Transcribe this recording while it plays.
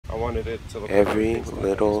wanted it to look Every like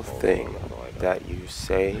little thing that you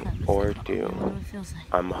say or do,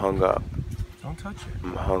 I'm hung up. Don't touch it.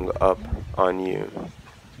 I'm hung up on you,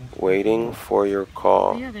 waiting for your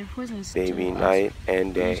call, baby, night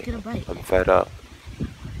and day. I'm fed up.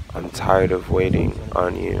 I'm tired of waiting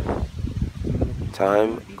on you.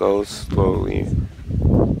 Time goes slowly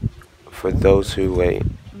for those who wait.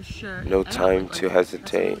 No time to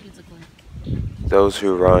hesitate. Those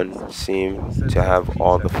who run seem to have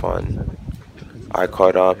all the fun. I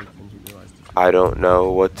caught up. I don't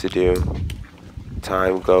know what to do.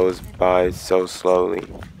 Time goes by so slowly.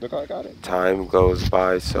 Look, I got it. Time goes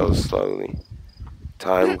by so slowly.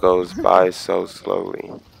 Time goes by so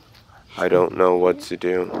slowly. I don't know what to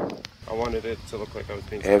do. I wanted it to look like I was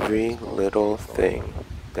being Every little thing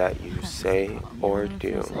that you say or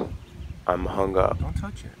do, I'm hung up. Don't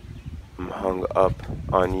touch it. I'm hung up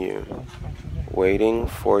on you, waiting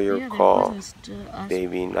for your call,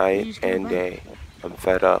 baby, night and day. I'm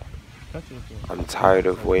fed up. I'm tired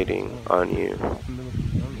of waiting on you.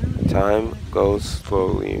 Time goes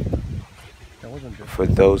slowly for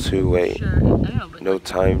those who wait. No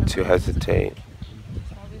time to hesitate.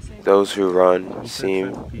 Those who run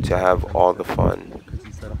seem to have all the fun.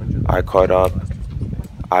 I caught up.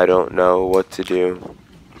 I don't know what to do.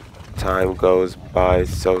 Time goes by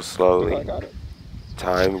so slowly.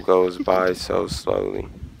 Time goes by so slowly.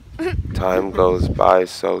 Time goes by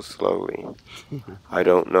so slowly. I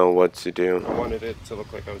don't know what to do. I wanted it to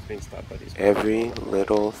look like I was being stopped by these people. Every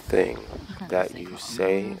little thing that you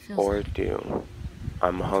say or do,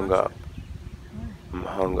 I'm hung up. I'm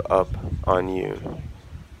hung up on you,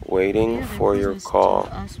 waiting for your call,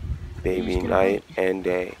 baby, night and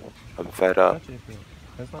day. I'm fed up.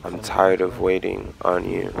 I'm tired of waiting on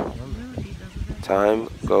you. Time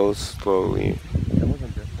goes slowly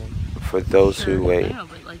for those who wait.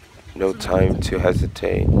 No time to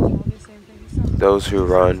hesitate. Those who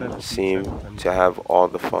run seem to have all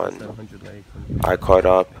the fun. I caught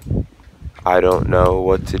up. I don't know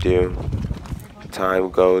what to do. Time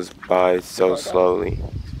goes by so slowly.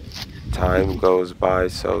 Time goes by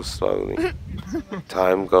so slowly.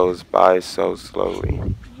 Time goes by so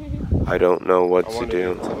slowly. I don't know what to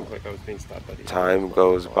do. Time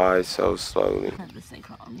goes by so slowly.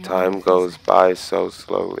 Time goes by so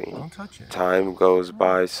slowly. Time goes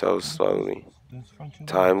by so slowly.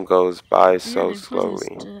 Time goes by so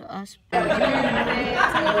slowly.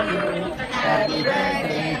 Happy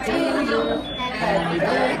birthday to you. Happy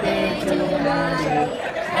birthday to you.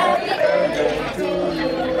 Happy birthday to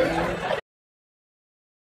you.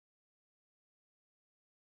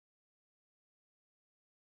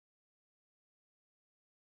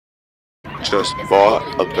 Just bought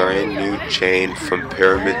a brand new chain from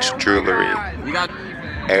Pyramids Jewelry.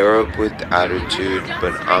 Arab with attitude,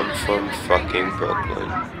 but I'm from fucking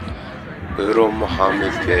Brooklyn. Little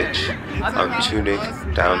Muhammad bitch, I'm tunic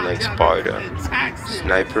down like Sparta.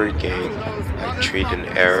 Sniper gang, I treat an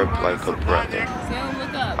Arab like a brother.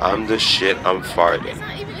 I'm the shit, I'm farting.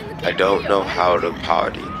 I don't know how to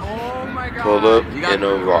party. Pull up in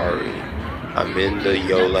a Rari, I'm in the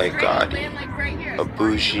yo like Gotti. A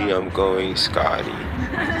bougie, I'm going Scotty.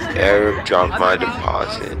 Arab dropped my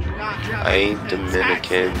deposit. I ain't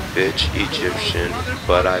Dominican, bitch Egyptian,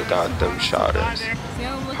 but I got them shotters.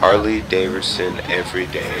 Harley Davidson every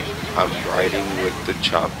day, I'm riding with the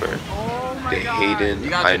chopper. They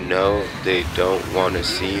hatin', I know they don't wanna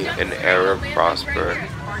see an Arab prosper.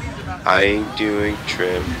 I ain't doing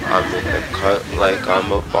trim, I'm in the cut like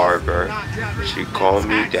I'm a barber. She call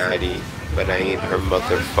me daddy, but I ain't her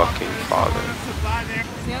motherfucking father.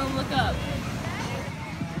 Look up.